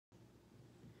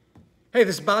Hey,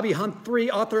 this is Bobby Hunt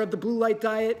III, author of the Blue Light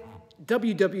Diet,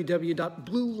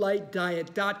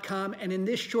 www.bluelightdiet.com. And in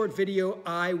this short video,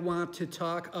 I want to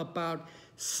talk about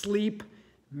sleep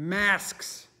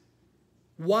masks.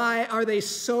 Why are they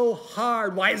so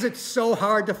hard? Why is it so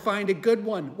hard to find a good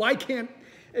one? Why can't,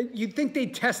 you'd think they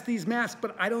test these masks,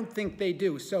 but I don't think they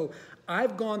do. So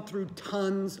I've gone through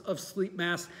tons of sleep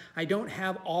masks. I don't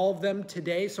have all of them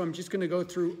today, so I'm just gonna go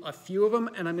through a few of them,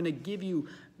 and I'm gonna give you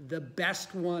the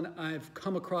best one I've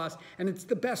come across, and it's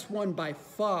the best one by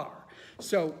far.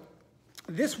 So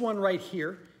this one right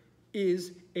here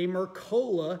is a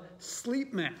Mercola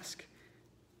sleep mask.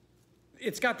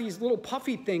 It's got these little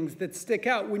puffy things that stick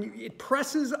out. When it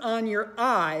presses on your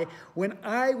eye, when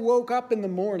I woke up in the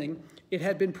morning, it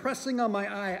had been pressing on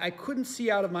my eye. I couldn't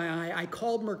see out of my eye. I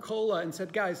called Mercola and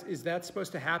said, guys, is that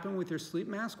supposed to happen with your sleep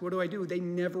mask? What do I do? They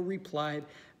never replied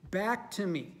back to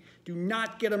me. Do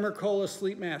not get a Mercola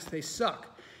sleep mask. They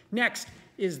suck. Next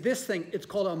is this thing. It's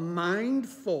called a Mind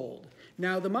Fold.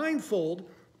 Now, the Mind Fold,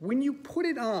 when you put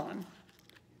it on,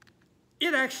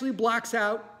 it actually blocks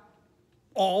out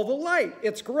all the light.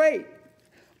 It's great.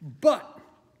 But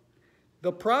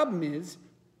the problem is,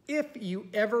 if you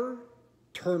ever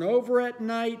turn over at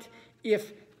night,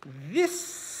 if this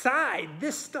side,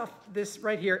 this stuff, this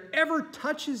right here, ever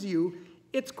touches you,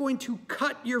 it's going to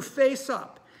cut your face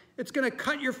up. It's going to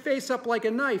cut your face up like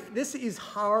a knife. This is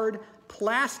hard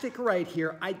plastic right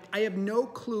here. I have no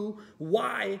clue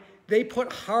why they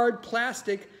put hard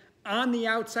plastic on the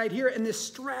outside here. And this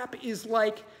strap is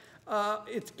like,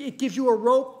 it gives you a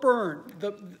rope burn.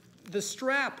 The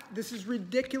strap, this is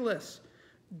ridiculous.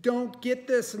 Don't get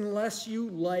this unless you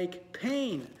like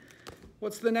pain.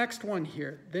 What's the next one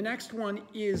here? The next one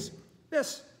is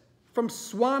this from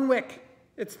Swanwick.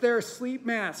 It's their sleep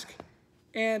mask.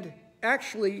 And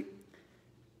actually,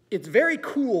 it's very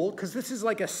cool because this is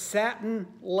like a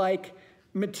satin-like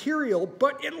material,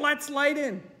 but it lets light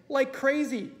in like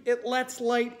crazy. It lets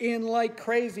light in like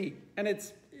crazy. And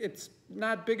it's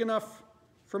not big enough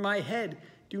for my head.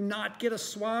 Do not get a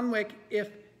Swanwick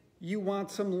if you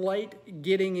want some light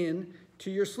getting in to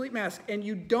your sleep mask. And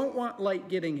you don't want light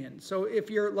getting in. So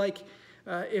if you're like,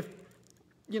 if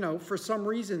you know, for some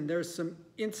reason there's some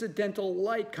incidental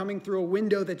light coming through a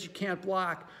window that you can't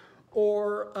block,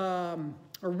 or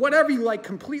whatever you like,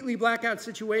 completely blackout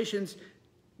situations,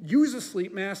 use a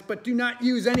sleep mask, but do not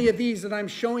use any of these that I'm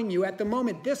showing you at the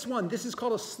moment. This one, this is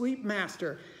called a Sleep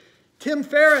Master. Tim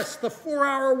Ferriss, the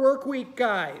 4-Hour Workweek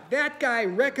guy, that guy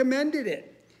recommended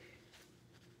it.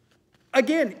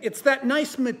 Again, it's that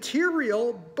nice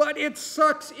material, but it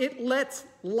sucks. It lets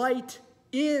light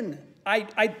in.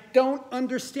 I don't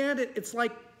understand it. It's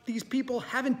like these people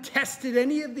haven't tested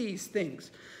any of these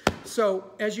things.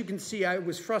 So, as you can see, I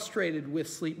was frustrated with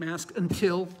sleep mask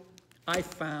until I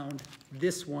found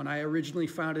this one. I originally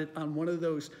found it on one of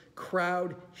those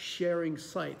crowd sharing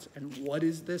sites. And what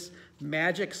is this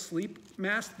magic sleep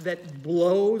mask that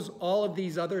blows all of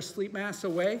these other sleep masks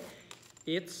away?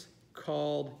 It's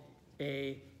called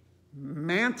a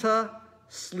Manta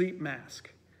Sleep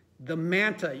Mask. The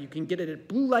Manta. You can get it at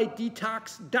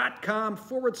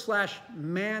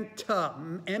bluelightdetox.com/Manta,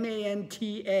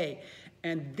 M-A-N-T-A.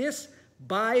 And this,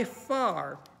 by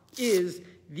far, is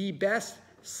the best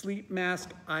sleep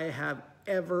mask I have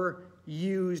ever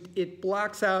used. It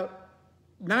blocks out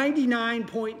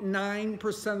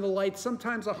 99.9% of the light,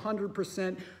 sometimes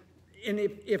 100%. And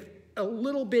if a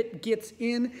little bit gets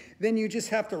in, then you just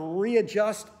have to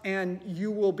readjust and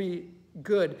you will be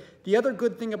good. The other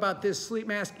good thing about this sleep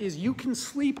mask is you can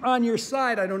sleep on your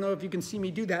side. I don't know if you can see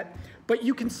me do that, but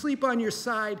you can sleep on your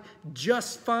side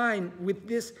just fine with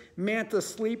this Manta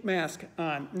sleep mask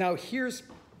on. Now here's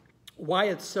why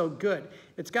it's so good.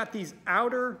 It's got these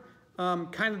outer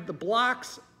kind of the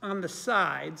blocks on the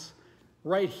sides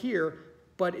right here,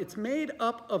 but it's made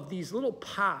up of these little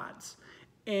pods,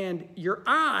 and your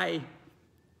eye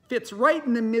fits right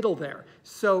in the middle there.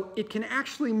 So it can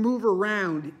actually move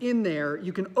around in there.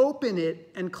 You can open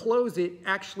it and close it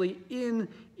actually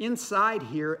inside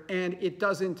here, and it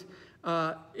doesn't,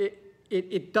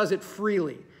 it does it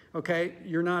freely, okay?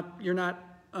 You're not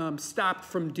stopped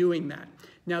from doing that.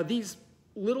 Now these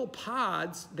little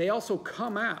pods, they also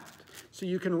come out, so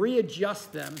you can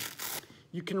readjust them.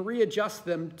 You can readjust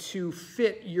them to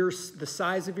fit the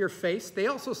size of your face. They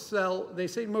also sell, they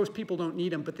say most people don't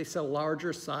need them, but they sell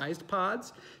larger sized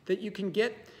pods that you can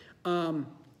get.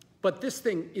 But this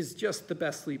thing is just the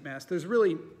best sleep mask. There's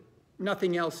really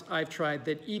nothing else I've tried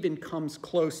that even comes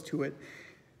close to it.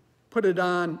 Put it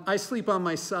on. I sleep on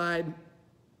my side.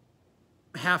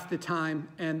 half the time,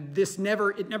 and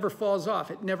it never falls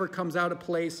off. It never comes out of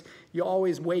place. You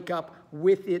always wake up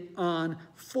with it on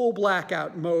full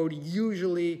blackout mode,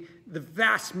 usually the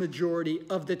vast majority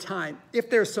of the time. If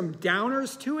there's some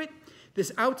downers to it,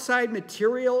 this outside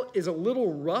material is a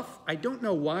little rough. I don't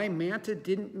know why Manta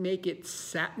didn't make it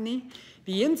satiny.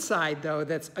 The inside, though,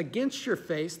 that's against your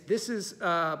face, this is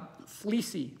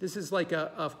fleecy. This is like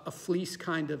a fleece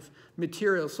kind of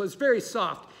material, so it's very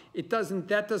soft.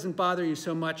 That doesn't bother you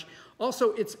so much.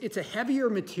 Also, it's a heavier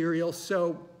material,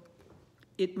 so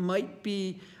it might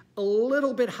be a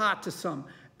little bit hot to some.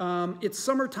 It's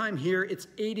summertime here. It's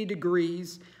 80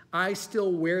 degrees. I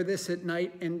still wear this at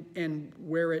night and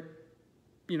wear it,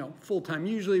 you know, full time.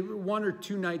 Usually 1 or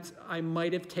 2 nights I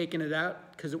might have taken it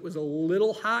out because it was a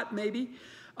little hot maybe.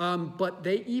 But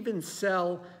they even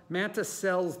Manta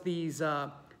sells these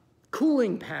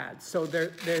cooling pads. So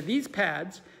they're these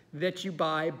pads that you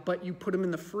buy, but you put them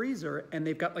in the freezer and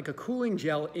they've got like a cooling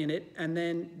gel in it, and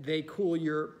then they cool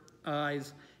your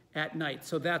eyes at night.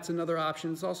 So that's another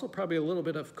option. It's also probably a little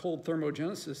bit of cold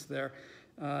thermogenesis there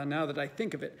now that I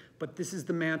think of it. But this is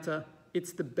the Manta.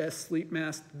 It's the best sleep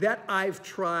mask that I've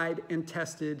tried and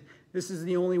tested. This is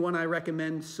the only one I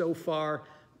recommend so far.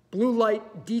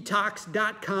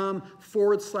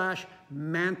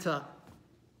 BlueLightDetox.com/Manta.